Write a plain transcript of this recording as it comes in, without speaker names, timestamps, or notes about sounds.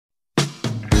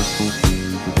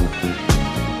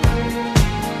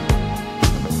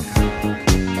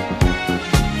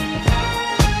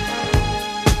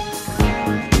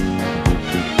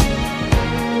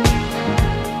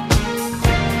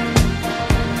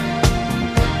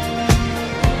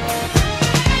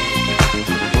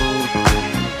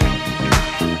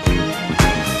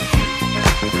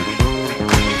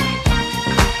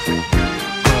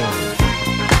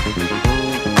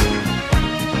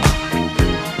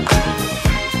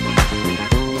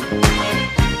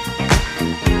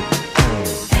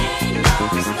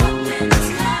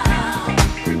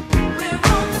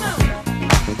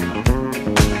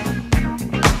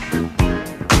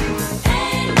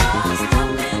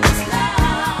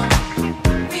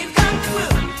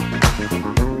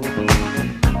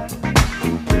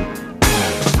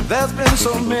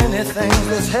many things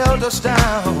that's held us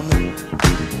down,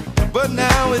 but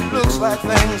now it looks like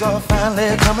things are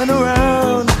finally coming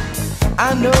around.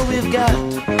 I know we've got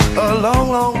a long,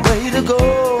 long way to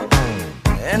go,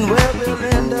 and where we'll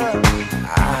end up,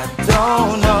 I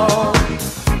don't know.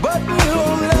 But we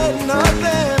won't let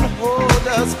nothing hold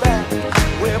us back.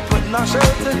 We're putting our show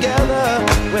together,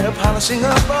 we're polishing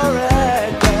up our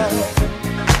act. And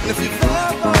if you've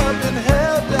ever been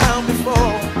held down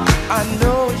before, I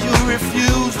know you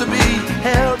refuse to be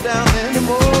held down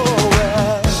anymore.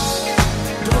 Well,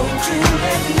 don't you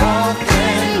let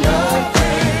nothing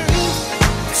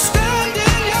stand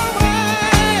in your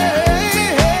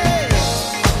way.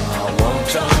 I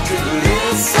want y'all to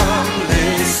listen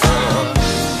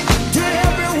to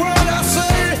every word I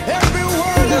say, every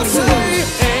word I say.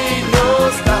 Ain't no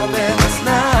stopping us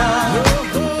now.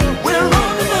 We're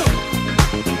on the move.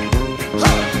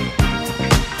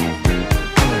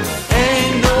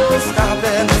 Ain't no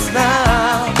stopping us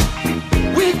now.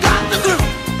 We got the groove.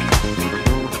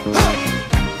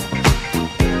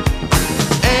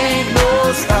 Ain't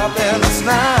no stopping us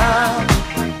now.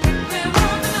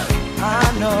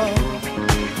 I know.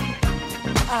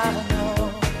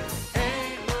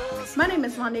 My name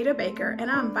is Lonita Baker, and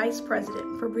I'm Vice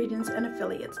President for Regions and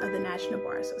Affiliates of the National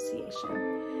Bar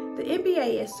Association. The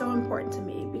NBA is so important to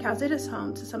me because it is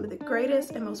home to some of the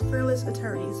greatest and most fearless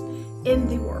attorneys in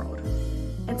the world.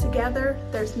 And together,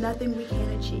 there's nothing we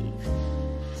can't achieve.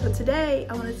 So today,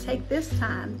 I want to take this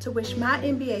time to wish my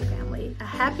NBA family a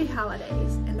happy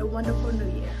holidays and a wonderful new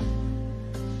year.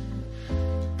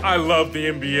 I love the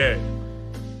NBA.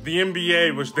 The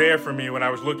NBA was there for me when I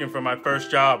was looking for my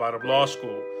first job out of law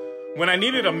school. When I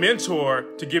needed a mentor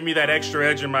to give me that extra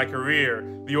edge in my career,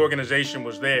 the organization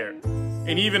was there.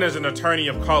 And even as an attorney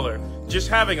of color, just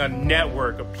having a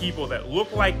network of people that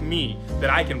look like me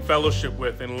that I can fellowship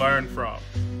with and learn from.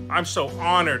 I'm so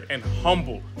honored and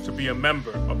humbled to be a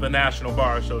member of the National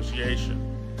Bar Association.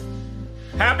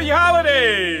 Happy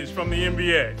holidays from the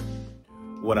NBA.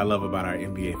 What I love about our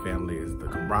NBA family is the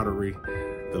camaraderie,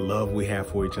 the love we have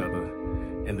for each other,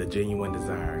 and the genuine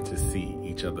desire to see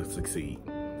each other succeed.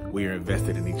 We are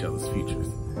invested in each other's futures,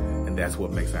 and that's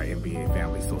what makes our NBA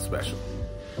family so special.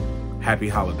 Happy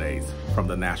holidays from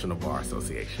the National Bar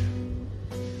Association.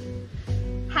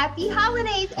 Happy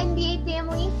holidays, NBA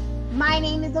family. My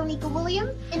name is Onika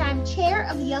Williams, and I'm chair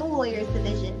of the Young Lawyers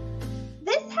Division.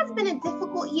 This has been a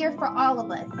difficult year for all of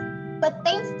us, but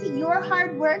thanks to your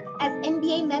hard work as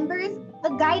NBA members, the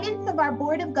guidance of our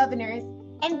Board of Governors,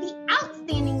 and the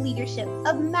outstanding leadership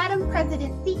of Madam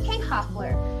President C.K.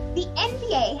 Hoffler, the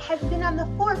NBA has been on the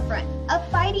forefront of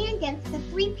fighting against the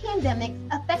 3 pandemics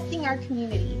affecting our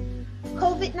communities: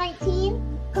 COVID-19,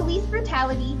 police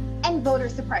brutality, and voter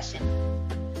suppression.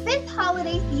 This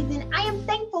holiday season, I am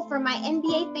thankful for my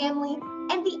NBA family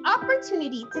and the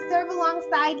opportunity to serve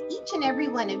alongside each and every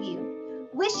one of you.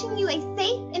 Wishing you a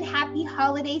safe and happy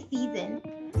holiday season.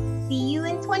 See you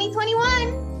in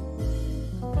 2021.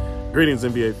 Greetings,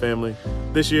 NBA family.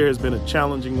 This year has been a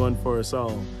challenging one for us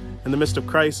all. In the midst of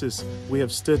crisis, we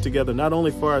have stood together not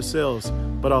only for ourselves,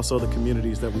 but also the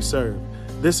communities that we serve.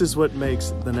 This is what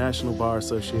makes the National Bar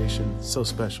Association so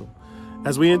special.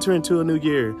 As we enter into a new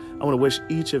year, I want to wish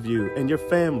each of you and your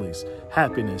families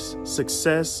happiness,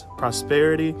 success,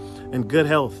 prosperity, and good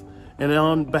health. And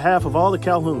on behalf of all the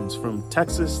Calhouns from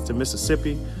Texas to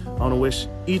Mississippi, I want to wish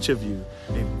each of you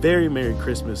a very Merry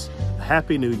Christmas, a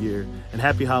Happy New Year, and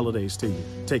Happy Holidays to you.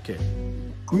 Take care.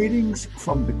 Greetings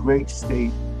from the great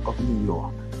state of New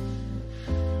York.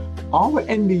 Our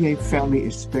NBA family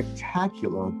is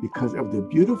spectacular because of the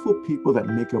beautiful people that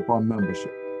make up our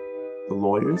membership. The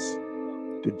lawyers,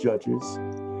 the judges,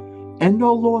 and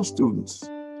our law students,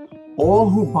 all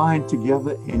who bind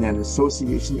together in an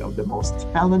association of the most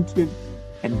talented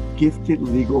and gifted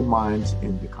legal minds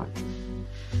in the country.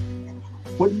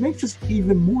 What makes us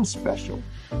even more special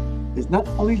is not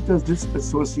only does this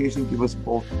association give us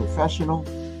both professional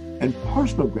and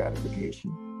personal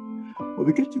gratification, but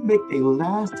we get to make a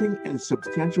lasting and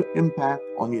substantial impact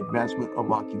on the advancement of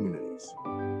our communities.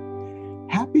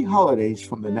 Happy holidays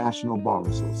from the National Bar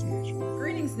Association.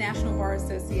 Greetings, National Bar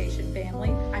Association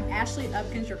family. I'm Ashley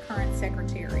Upkins, your current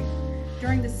secretary.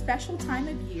 During this special time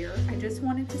of year, I just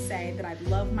wanted to say that I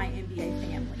love my NBA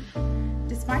family.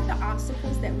 Despite the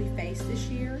obstacles that we faced this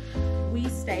year, we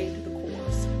stayed the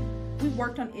course. We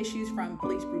worked on issues from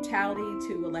police brutality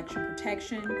to election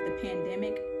protection, the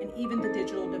pandemic, and even the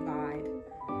digital divide.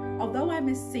 Although I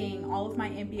miss seeing all of my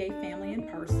NBA family in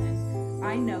person,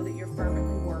 I know that you're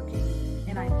fervently working,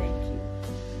 and I thank you.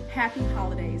 Happy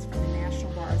holidays from the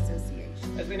National Bar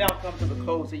Association. As we now come to the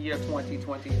close of the year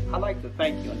 2020, I'd like to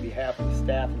thank you on behalf of the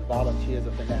staff and volunteers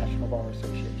of the National Bar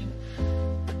Association.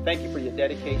 Thank you for your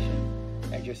dedication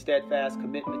and your steadfast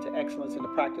commitment to excellence in the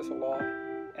practice of law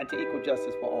and to equal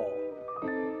justice for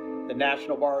all. The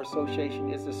National Bar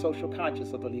Association is the social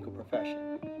conscience of the legal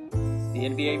profession. The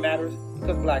NBA matters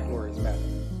because Black lawyers matter.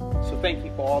 So thank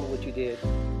you for all of what you did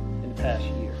in the past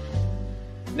year.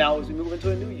 Now as we move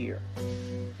into a new year,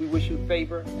 we wish you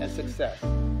favor and success.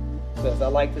 So as I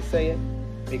like to say it,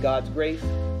 may God's grace,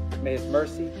 may His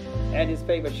mercy, and His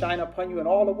favor shine upon you in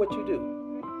all of what you do.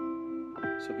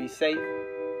 So be safe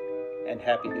and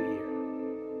Happy New Year.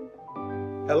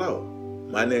 Hello,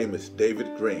 my name is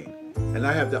David Green, and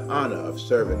I have the honor of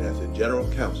serving as the General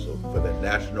Counsel for the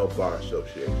National Bar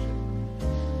Association.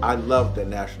 I love the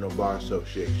National Bar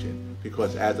Association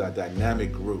because as a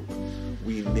dynamic group,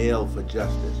 we kneel for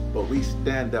justice, but we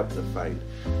stand up to fight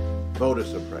voter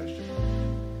suppression,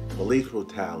 police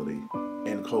brutality,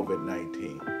 and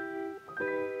COVID-19.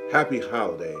 Happy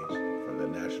holidays from the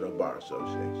National Bar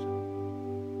Association.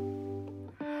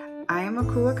 I am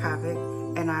Akua Kavik,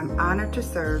 and I'm honored to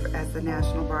serve as the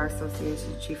National Bar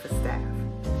Association Chief of Staff.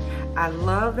 I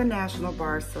love the National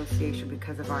Bar Association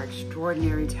because of our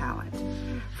extraordinary talent,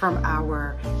 from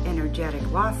our energetic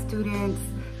law students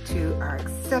to our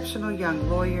exceptional young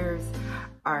lawyers,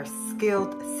 our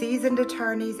skilled, seasoned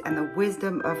attorneys, and the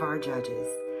wisdom of our judges.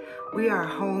 We are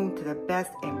home to the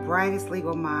best and brightest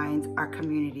legal minds our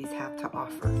communities have to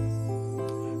offer.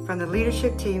 From the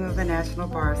leadership team of the National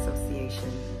Bar Association,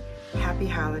 happy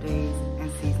holidays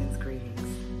and season's greetings.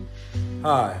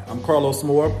 Hi, I'm Carlos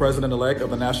Moore, President-elect of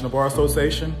the National Bar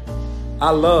Association. I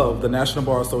love the National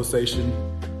Bar Association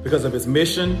because of its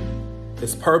mission,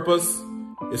 its purpose,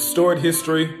 its storied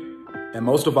history, and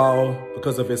most of all,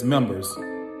 because of its members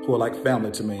who are like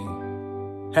family to me.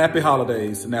 Happy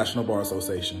holidays, National Bar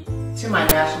Association. To my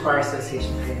National Bar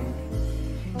Association family,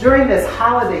 during this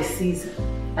holiday season,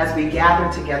 as we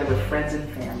gather together with friends and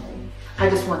family, I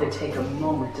just want to take a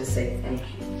moment to say thank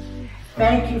you.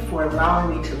 Thank you for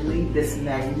allowing me to lead this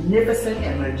magnificent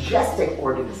and majestic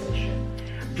organization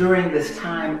during this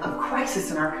time of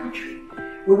crisis in our country,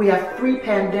 where we have 3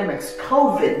 pandemics,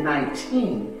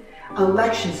 COVID-19,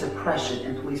 election suppression,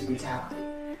 and police brutality.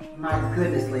 My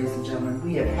goodness, ladies and gentlemen,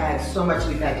 we have had so much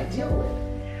we've had to deal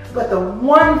with. But the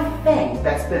one thing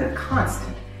that's been a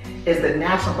constant is the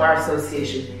National Bar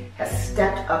Association has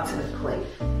stepped up to the plate.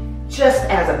 Just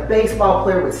as a baseball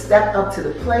player would step up to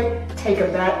the plate, take a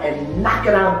bat and knock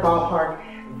it out of the ballpark,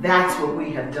 that's what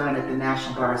we have done at the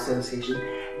National Bar Association.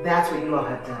 That's what you all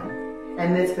have done.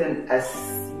 And it's been a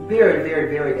very,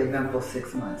 very, very eventful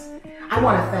 6 months. I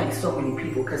want to thank so many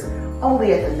people because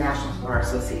only at the National Bar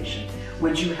Association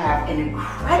would you have an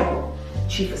incredible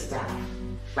chief of staff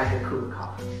like Akua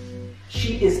Kavik.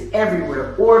 She is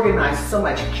everywhere, organized so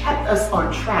much, kept us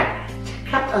on track,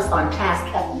 kept us on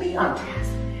task, kept me on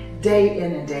task, day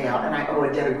in and day out, and I owe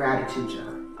a debt of gratitude to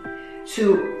her.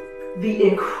 To the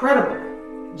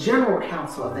incredible General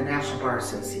Counsel of the National Bar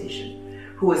Association,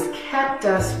 who has kept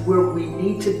us where we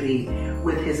need to be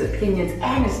with his opinions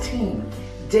and his team,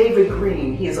 David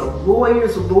Green. He is a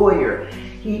lawyer's lawyer.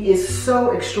 He is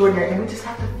so extraordinary, and we just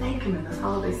have to thank him in this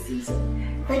holiday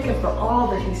season. Thank him for all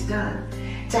that he's done.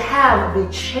 To have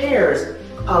the chairs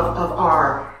of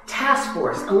our task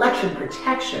force, election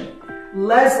protection,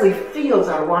 Leslie Fields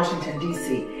out of Washington,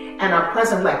 D.C., and our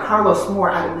president-elect Carlos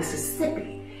Moore out of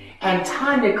Mississippi, and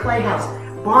Tanya Clayhouse,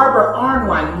 Barbara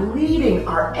Arnwine leading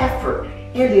our effort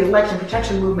in the election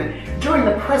protection movement during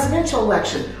the presidential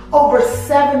election. Over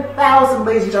 7,000,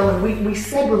 ladies and gentlemen, we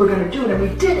said we were going to do it, and we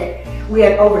did it. We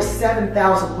had over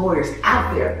 7,000 lawyers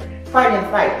out there fighting the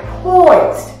fight,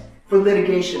 poised for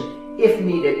litigation if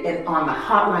needed, and on the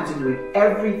hotlines and doing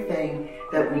everything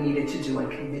that we needed to do and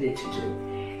committed to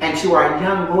do. And to our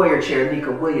young lawyer chair,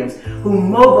 Nika Williams, who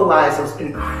mobilized those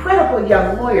incredible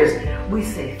young lawyers, we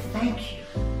say thank you.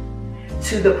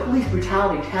 To the Police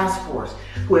Brutality Task Force,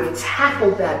 who have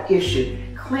tackled that issue,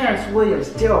 Clarence Williams,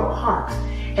 Daryl Parks,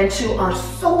 and to our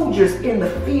soldiers in the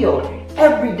field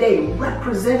every day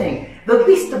representing the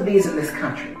least of these in this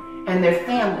country and their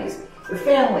families, the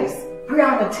families,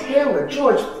 Breonna Taylor,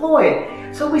 George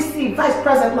Floyd. So we see Vice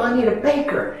President Lonita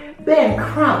Baker, Ben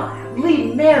Crump,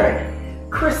 Lee Merrick,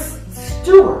 Chris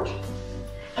Stewart,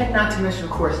 and not to mention,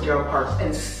 of course, Daryl Parks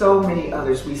and so many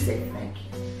others. We say thank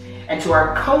you. And to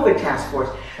our COVID task force.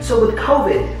 So with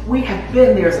COVID, we have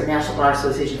been there as a National Bar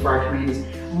Association for our communities.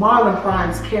 Marlon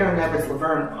Primes, Karen Evans,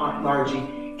 Laverne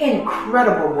Largie,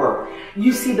 incredible work.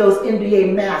 You see those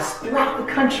NBA masks throughout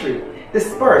the country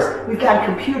dispersed. We've got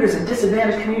computers in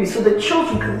disadvantaged communities so that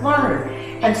children can learn,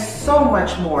 and so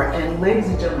much more. And ladies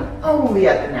and gentlemen, only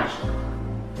at the National Bar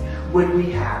would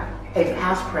we have a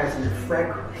past president,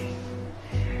 Fred Gray.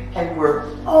 And we're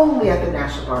only at the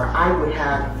National Bar, I would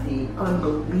have the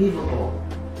unbelievable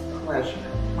pleasure,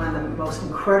 one of the most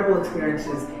incredible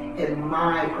experiences in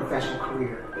my professional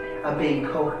career of being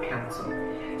co-counsel,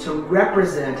 to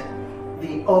represent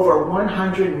the over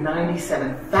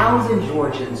 197,000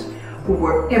 Georgians who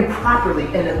were improperly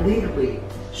and illegally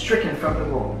stricken from the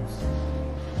rolls.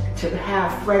 To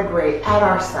have Fred Gray at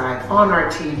our side, on our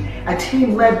team, a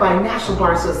team led by National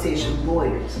Bar Association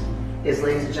lawyers, is,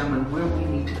 ladies and gentlemen, where we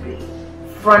need to be.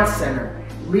 Front center,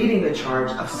 leading the charge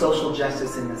of social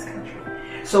justice in this country.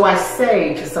 So I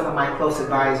say to some of my close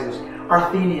advisors,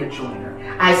 Arthenia Joyner,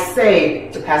 I say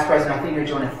to past President Arthenia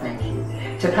Joyner, thank you.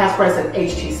 To past President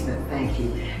H.T. Smith, thank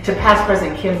you. To past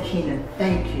President Kim Keenan,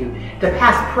 thank you. To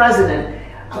past President,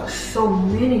 so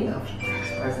many of you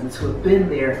past presidents who have been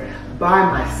there by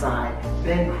my side,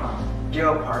 Ben Crump,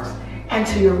 Gerald Parks, and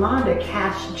to Yolanda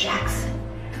Cash Jackson,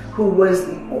 who was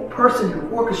the person who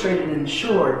orchestrated and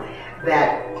ensured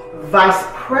that Vice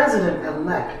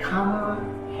President-elect Kamala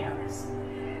Harris,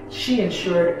 she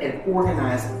ensured and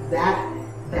organized that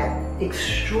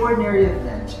extraordinary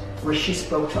event where she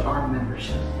spoke to our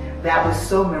membership. That was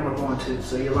so memorable and too.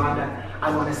 So Yolanda,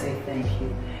 I want to say thank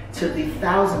you. To the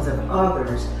thousands of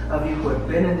others of you who have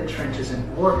been in the trenches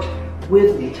and worked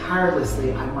with me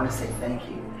tirelessly, I want to say thank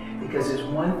you. Because there's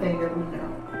one thing that we know,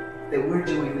 that we're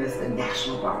doing this the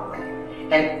National Bar way.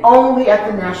 And only at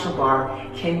the National Bar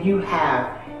can you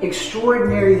have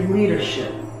extraordinary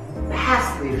leadership,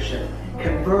 past leadership,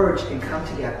 converge and come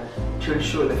together to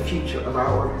ensure the future of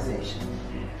our organization.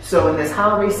 So in this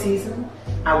holiday season,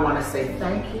 I want to say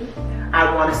thank you.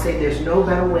 I want to say there's no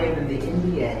better way than the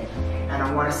NBA. And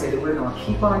I want to say that we're going to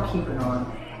keep on keeping on.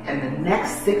 And the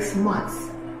next 6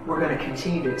 months, we're going to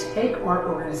continue to take our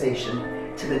organization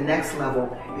to the next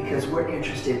level because we're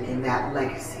interested in that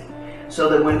legacy. So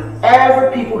that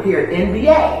whenever people hear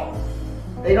NBA,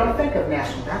 they don't think of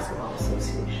National Basketball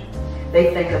Association.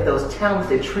 They think of those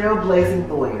talented, trailblazing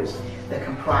lawyers that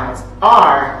comprise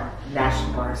our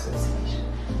National Bar Association.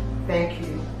 Thank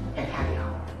you and happy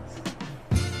holidays.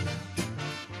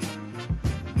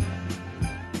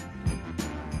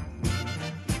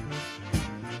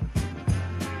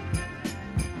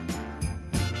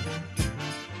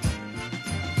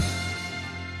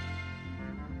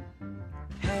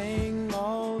 Hang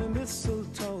all the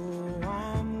mistletoe,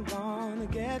 I'm gonna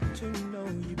get to know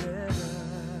you better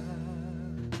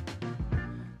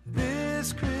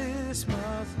this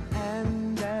Christmas.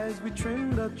 And as we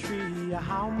trim the tree,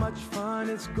 how much fun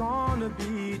it's gonna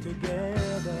be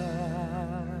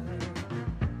together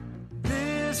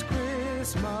this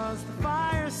Christmas. The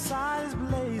fireside is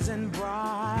blazing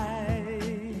bright.